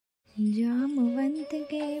जामवंत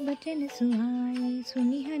के बचन सुहाए,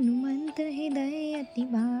 सुनि हनुमंत हृदय अति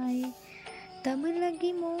भाए। तब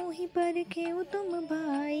लगी मोहि परखेउ तुम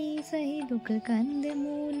भाई, सही दुख कंद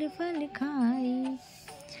मूल फल खाई।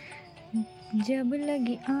 जब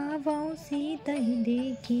लगी आवौ सीतहि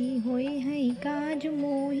देखी, होय है काज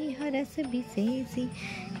मोहि हरस विशेषी।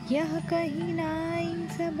 यह कही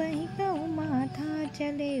नाई सबहि कहु माथा,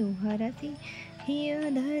 चले हरसि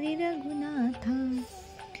हिय धरि रघुनाथा।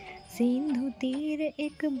 सिंधु तीर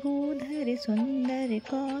एक भूधर सुंदर,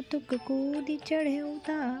 कौतुक कूदि चढ़ेउ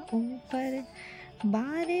ता ऊपर।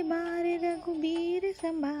 बारे बारे रघुबीर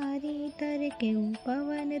संभारी, तरकेउ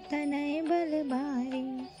पवन तनय बल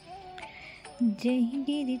भारी। जहि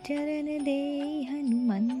गिरि चरण देई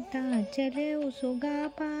हनुमंता, चलेउ सुगा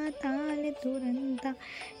पाताल तुरंता।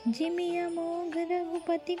 जिमि अमोघ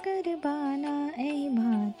रघुपति कर बाना, एहि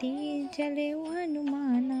भांति चलेउ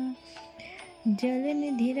हनुमाना। जल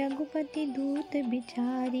निधि रघुपति दूत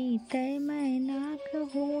बिचारी, तय मैनाक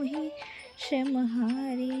होहि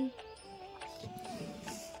श्रमहारी।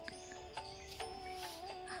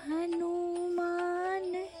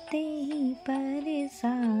 हनुमान तेहि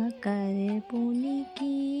परसा कर, पुनि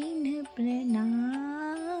कीन्ह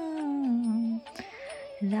प्रणाम।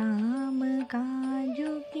 राम काजु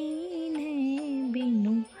कीन्हे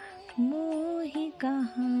बिनु, मोहि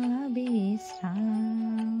कहाँ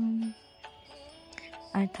बिश्राम।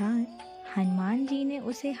 अर्थात हनुमान जी ने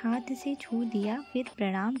उसे हाथ से छू दिया, फिर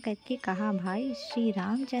प्रणाम करके कहा, भाई श्री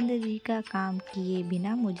रामचंद्र जी का काम किए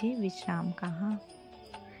बिना मुझे विश्राम कहाँ।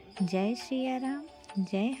 जय श्री राम,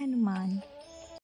 जय हनुमान।